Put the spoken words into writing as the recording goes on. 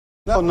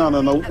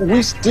No.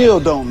 We still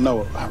don't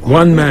know.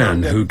 One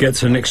man who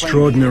gets an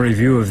extraordinary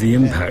view of the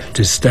impact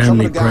is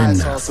Stanley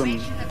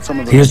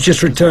Premnath. He has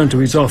just returned to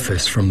his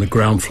office from the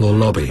ground floor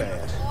lobby. You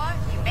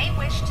may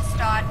wish to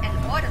start an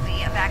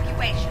orderly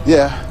evacuation.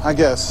 Yeah, I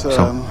guess. So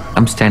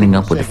I'm standing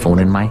up with the phone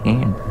in my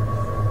hand.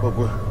 Well,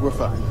 we're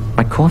fine.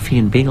 My coffee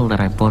and bagel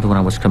that I bought when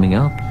I was coming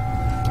up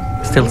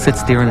still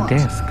sits there on the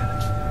desk.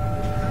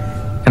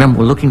 And I'm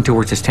looking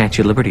towards the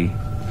Statue of Liberty,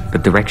 the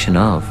direction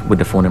of, with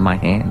the phone in my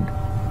hand.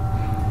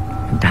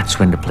 And that's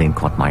when the plane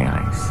caught my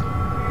eyes.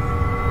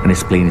 And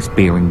this plane is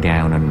bearing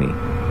down on me.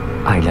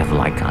 Eye-level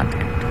eye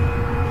contact.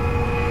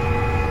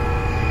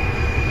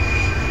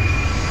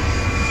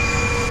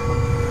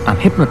 I'm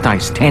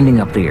hypnotized standing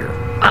up there.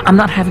 I'm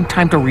not having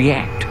time to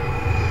react.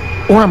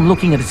 All I'm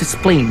looking at is this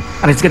plane,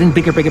 and it's getting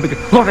bigger.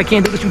 Lord, I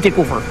can't do this, you take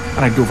over.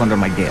 And I dove under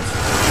my desk.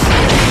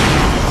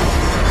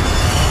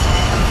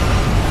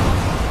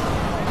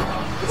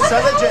 What's the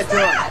other jet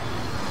doing?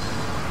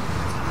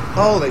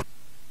 Holy...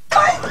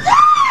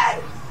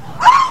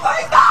 Oh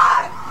my God!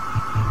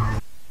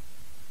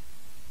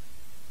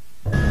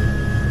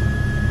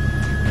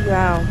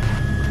 Wow.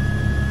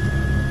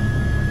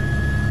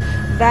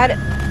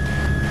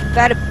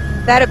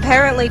 That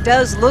apparently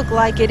does look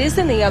like it is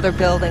in the other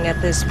building at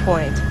this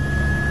point.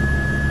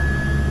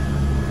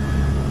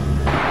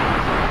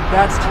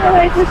 That's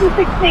Alright, this is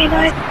 16.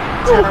 I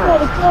just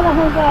want to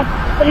hold up.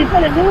 But he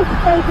said a new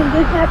explosion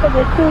just happened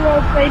at 2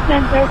 World Trade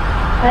Center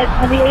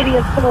on the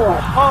 80th floor.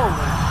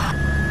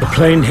 The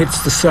plane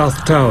hits the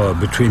South Tower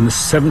between the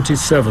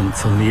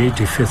 77th and the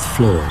 85th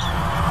floors.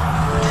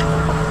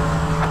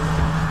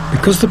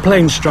 Because the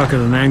plane struck at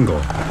an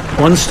angle,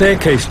 one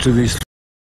staircase to these